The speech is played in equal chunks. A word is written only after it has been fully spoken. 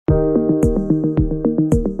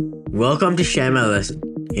Welcome to Share My Lesson.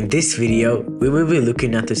 In this video, we will be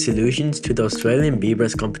looking at the solutions to the Australian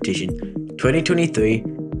Bebras Competition 2023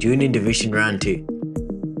 Junior Division Round 2.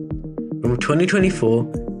 From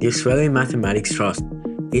 2024, the Australian Mathematics Trust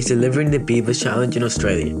is delivering the Bebras Challenge in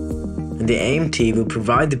Australia, and the AMT will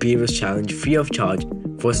provide the Bebras Challenge free of charge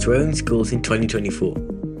for Australian schools in 2024.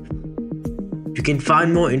 You can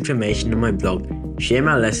find more information on my blog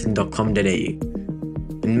sharemylesson.com.au.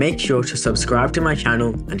 And make sure to subscribe to my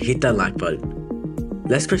channel and hit that like button.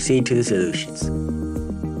 Let's proceed to the solutions.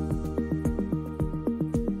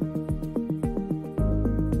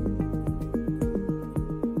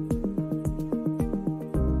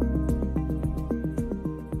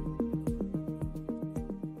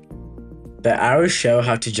 The arrows show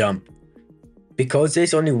how to jump. Because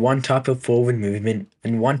there's only one type of forward movement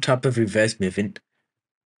and one type of reverse movement,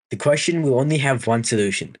 the question will only have one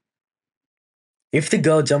solution. If the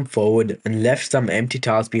girl jumped forward and left some empty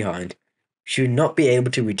tiles behind, she would not be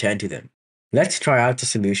able to return to them. Let's try out the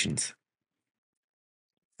solutions.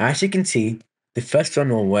 As you can see, the first one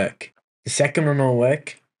won't work, the second one won't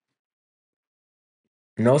work,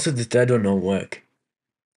 and also the third one won't work.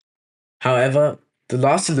 However, the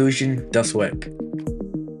last solution does work.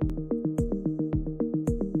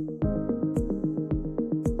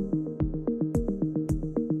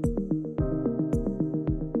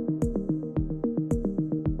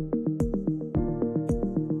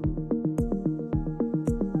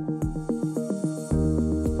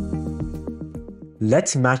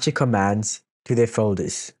 Let's match the commands to their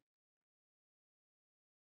folders.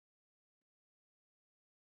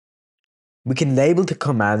 We can label the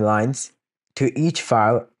command lines to each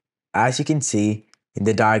file, as you can see in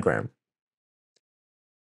the diagram.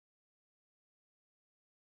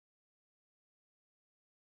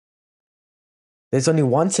 There's only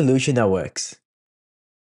one solution that works.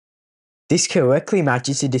 This correctly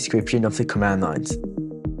matches the description of the command lines.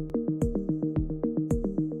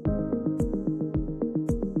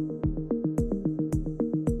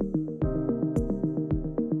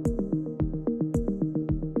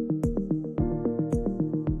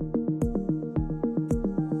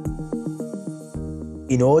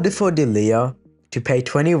 In order for Delia to pay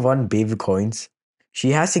 21 beaver coins, she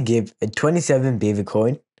has to give a 27 beaver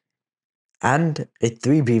coin and a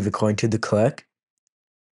 3 beaver coin to the clerk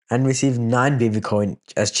and receive 9 beaver coins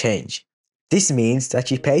as change. This means that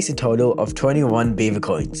she pays a total of 21 beaver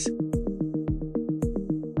coins.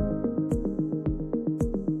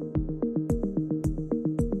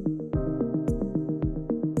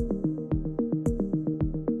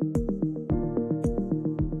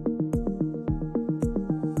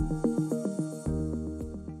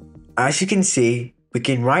 As you can see, we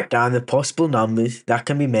can write down the possible numbers that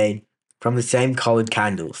can be made from the same colored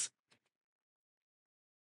candles.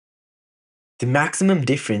 The maximum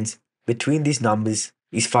difference between these numbers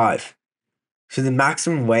is 5, so the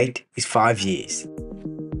maximum wait is 5 years.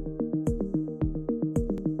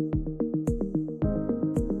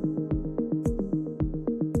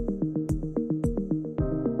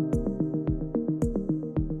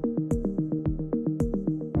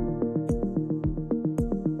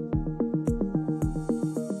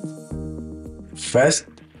 First,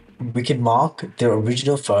 we can mark the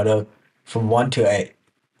original photo from 1 to 8.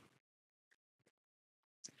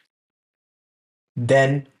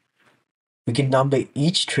 Then, we can number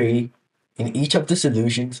each tree in each of the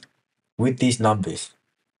solutions with these numbers.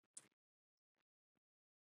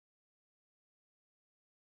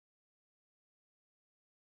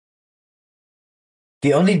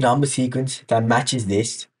 The only number sequence that matches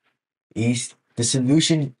this is the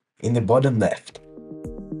solution in the bottom left.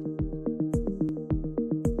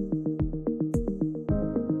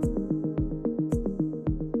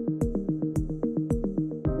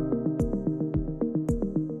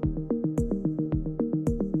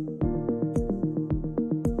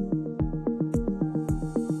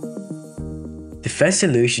 The first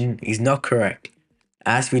solution is not correct,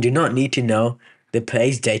 as we do not need to know the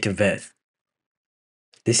player's date of birth.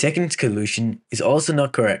 The second solution is also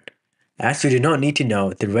not correct, as we do not need to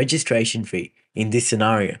know the registration fee in this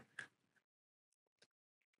scenario.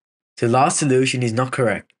 The last solution is not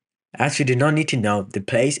correct, as we do not need to know the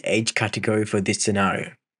player's age category for this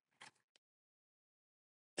scenario.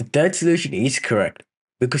 The third solution is correct,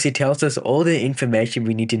 because it tells us all the information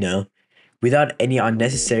we need to know without any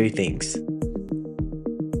unnecessary things.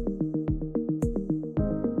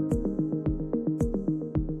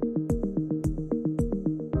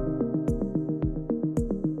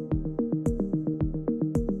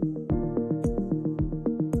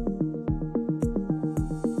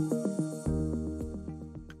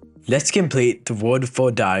 Let's complete the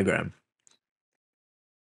waterfall diagram.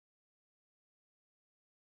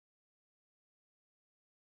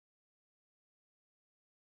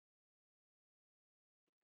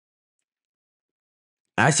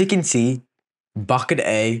 As you can see, bucket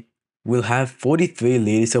A will have 43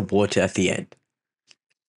 liters of water at the end.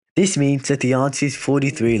 This means that the answer is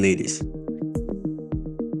 43 liters.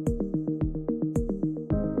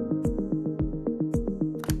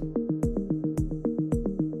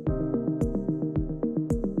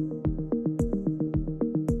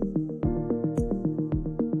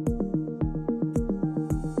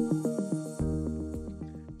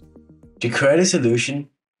 To create a solution,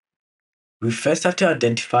 we first have to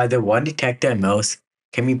identify that one detector and mouse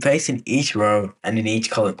can be placed in each row and in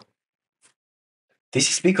each column.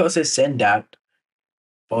 This is because they send out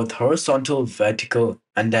both horizontal, vertical,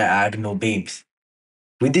 and diagonal beams.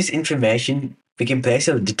 With this information, we can place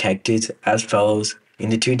our detectors as follows in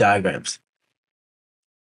the two diagrams.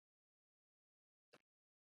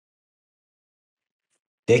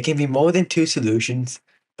 There can be more than two solutions,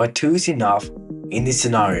 but two is enough in this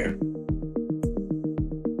scenario.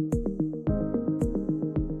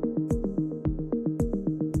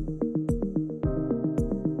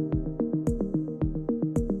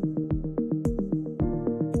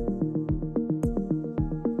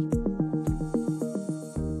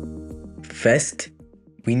 First,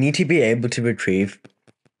 we need to be able to retrieve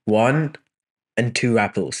 1 and 2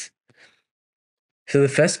 apples. So the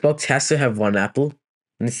first box has to have 1 apple,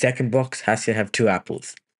 and the second box has to have 2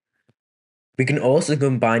 apples. We can also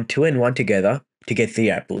combine 2 and 1 together to get 3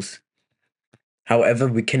 apples. However,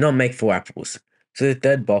 we cannot make 4 apples, so the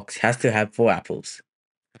third box has to have 4 apples.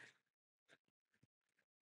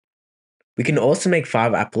 We can also make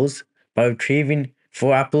 5 apples by retrieving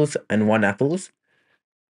 4 apples and 1 apples,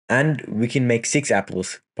 and we can make 6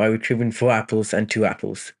 apples by retrieving 4 apples and 2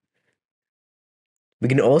 apples. We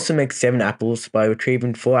can also make 7 apples by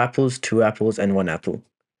retrieving 4 apples, 2 apples, and 1 apple.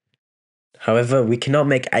 However, we cannot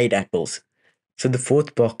make 8 apples, so the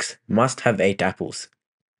fourth box must have 8 apples.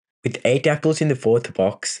 With 8 apples in the fourth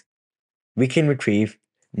box, we can retrieve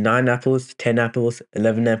 9 apples, 10 apples,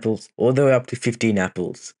 11 apples, all the way up to 15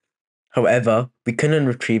 apples. However, we cannot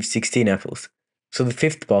retrieve 16 apples, so the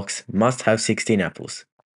fifth box must have 16 apples.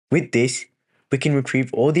 With this, we can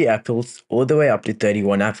retrieve all the apples all the way up to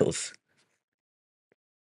 31 apples.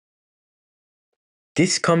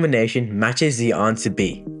 This combination matches the answer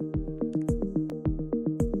B.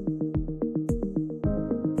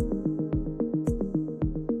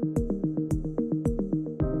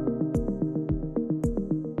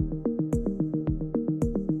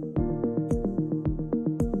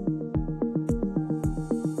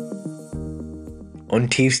 On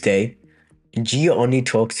Tuesday, G only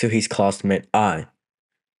talks to his classmate I,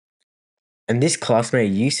 and this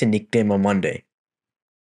classmate used a nickname on Monday.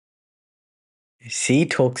 C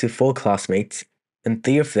talks to 4 classmates, and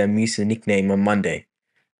 3 of them used a nickname on Monday.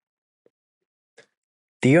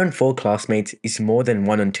 3 on 4 classmates is more than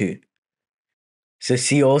 1 on 2, so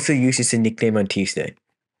C also uses a nickname on Tuesday.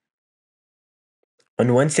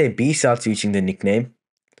 On Wednesday, B starts using the nickname.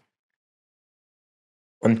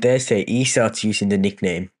 On Thursday, E starts using the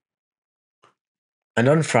nickname. And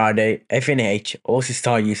on Friday, F and H also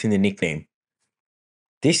start using the nickname.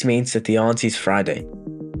 This means that the answer is Friday.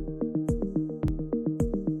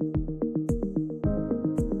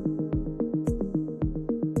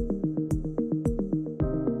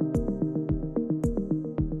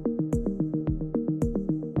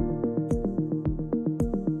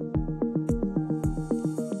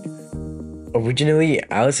 Originally,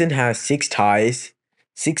 Allison has 6 tires,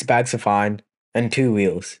 6 bags of iron, and 2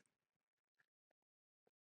 wheels.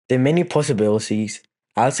 There are many possibilities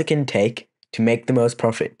Allison can take to make the most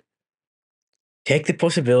profit. Take the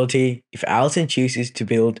possibility if Allison chooses to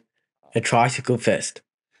build a tricycle first.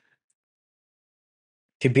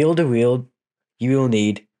 To build a wheel, you will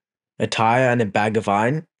need a tire and a bag of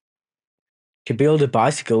iron. To build a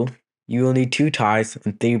bicycle, you will need 2 tires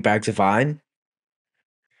and 3 bags of iron.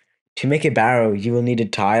 To make a barrow, you will need a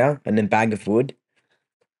tire and a bag of wood.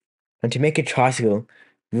 And to make a tricycle,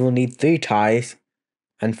 you will need 3 tires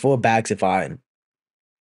and 4 bags of iron.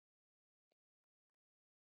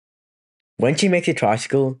 When she makes a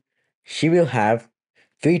tricycle, she will have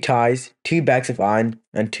 3 tires, 2 bags of iron,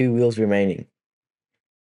 and 2 wheels remaining.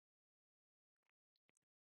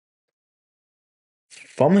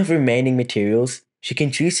 From her remaining materials, she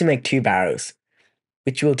can choose to make 2 barrows,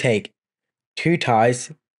 which will take 2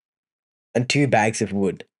 tires and 2 bags of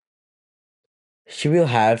wood. She will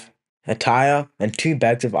have a tire and 2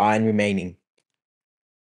 bags of iron remaining.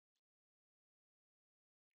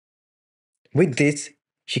 With this,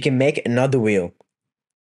 she can make another wheel.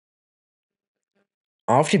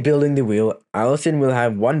 After building the wheel, Allison will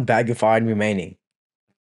have 1 bag of iron remaining.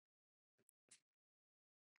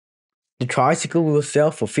 The tricycle will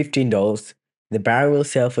sell for $15 the barrel will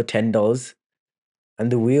sell for $10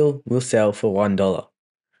 and the wheel will sell for $1.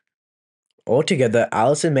 Altogether,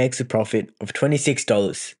 Alison makes a profit of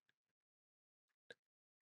 $26.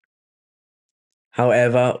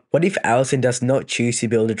 However, what if Alison does not choose to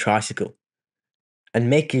build a tricycle and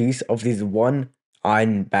make use of this one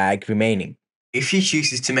iron bag remaining? If she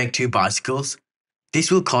chooses to make 2 bicycles, this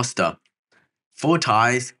will cost her 4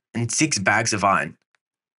 tires and 6 bags of iron.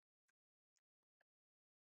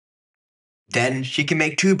 Then she can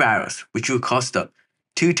make 2 barrels, which will cost her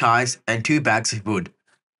 2 tires and 2 bags of wood.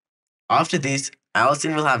 After this,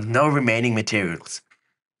 Alison will have no remaining materials.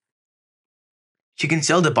 She can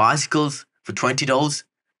sell the bicycles for $20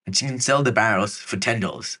 and she can sell the barrels for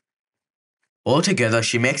 $10. Altogether,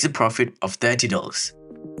 she makes a profit of $30.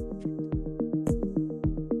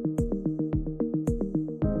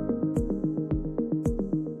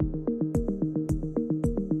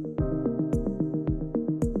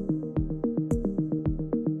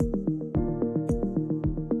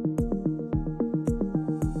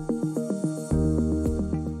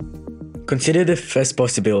 Consider the first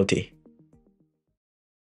possibility.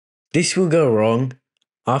 This will go wrong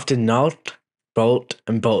after nut, bolt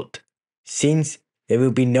and bolt, since there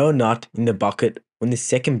will be no nut in the bucket when the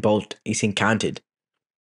second bolt is encountered.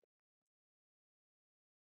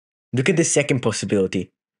 Look at the second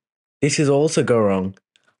possibility. This will also go wrong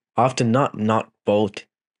after nut, bolt,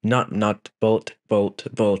 bolt,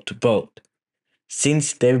 bolt,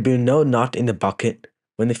 since there will be no nut in the bucket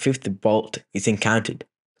when the fifth bolt is encountered.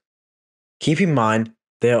 Keep in mind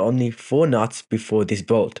there are only 4 nuts before this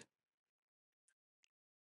bolt.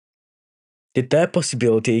 The third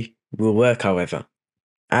possibility will work, however.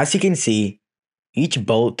 As you can see, each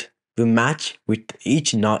bolt will match with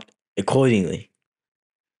each nut accordingly.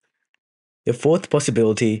 The fourth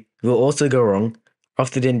possibility will also go wrong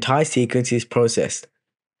after the entire sequence is processed,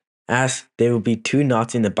 as there will be 2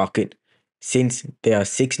 nuts in the bucket since there are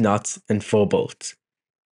 6 nuts and 4 bolts.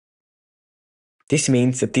 This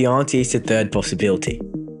means that the answer is the third possibility.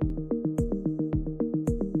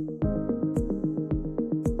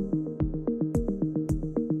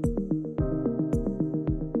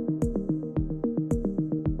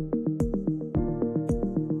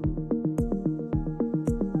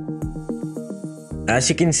 As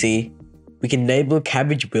you can see, we can label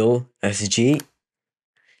cabbage wheel as G,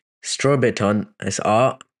 straw beton as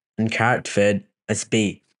R, and carrot fed as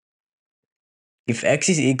B. If X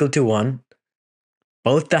is equal to 1,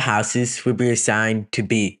 both the houses will be assigned to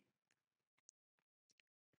B.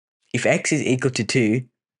 If X is equal to 2,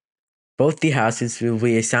 both the houses will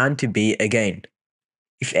be assigned to B again.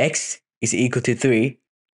 If X is equal to 3,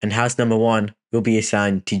 and house number 1 will be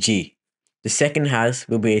assigned to G. The second house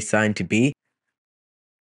will be assigned to B.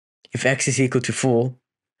 If X is equal to 4,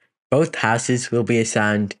 both houses will be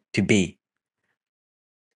assigned to B.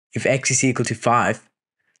 If X is equal to 5,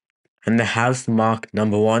 and the house marked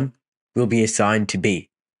number 1 will be assigned to B.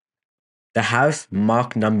 The house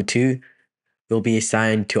marked number 2 will be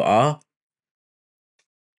assigned to R.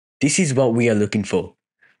 This is what we are looking for,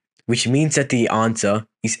 which means that the answer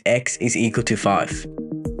is X is equal to 5.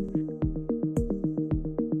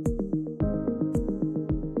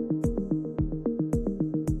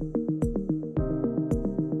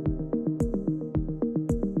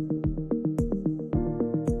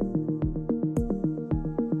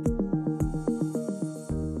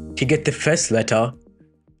 To get the first letter,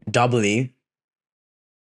 W,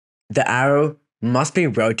 the arrow must be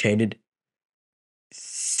rotated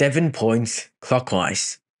 7 points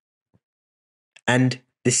clockwise, and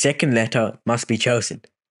the second letter must be chosen,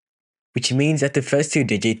 which means that the first 2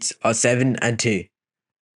 digits are 7 and 2.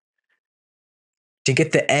 To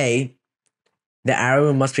get the A, the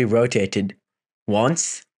arrow must be rotated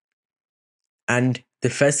once, and the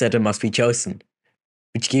first letter must be chosen,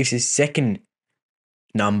 which gives us second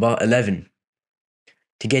number 11.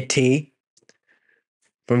 To get T,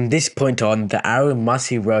 from this point on, the arrow must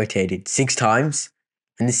be rotated 6 times,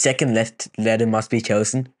 and the second letter must be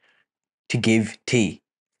chosen to give T,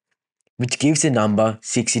 which gives the number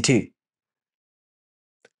 62.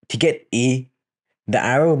 To get E, the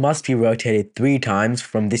arrow must be rotated 3 times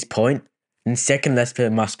from this point, and the second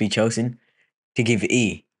letter must be chosen to give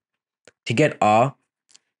E. To get R,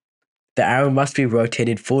 the arrow must be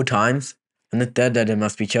rotated 4 times, and the third letter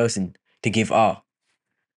must be chosen to give R.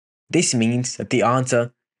 This means that the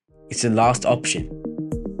answer is the last option.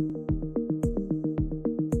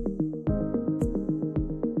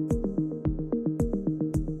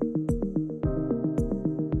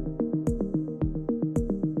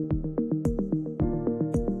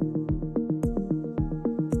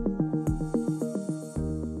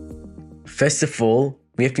 First of all,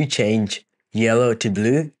 we have to change yellow to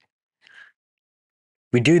blue.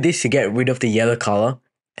 We do this to get rid of the yellow color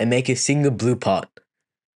and make a single blue part.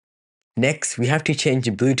 Next, we have to change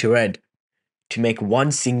the blue to red to make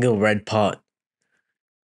one single red part.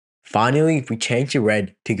 Finally, we change the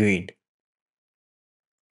red to green.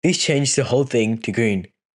 This changed the whole thing to green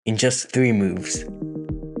in just 3 moves.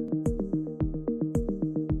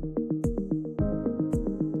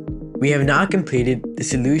 We have now completed the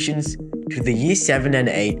solutions to the Year 7 and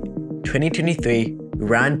 8 2023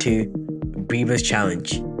 Round 2 Bebras Challenge.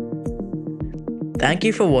 Thank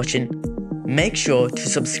you for watching. Make sure to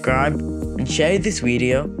subscribe and share this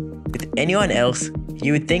video with anyone else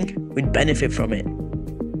you would think would benefit from it.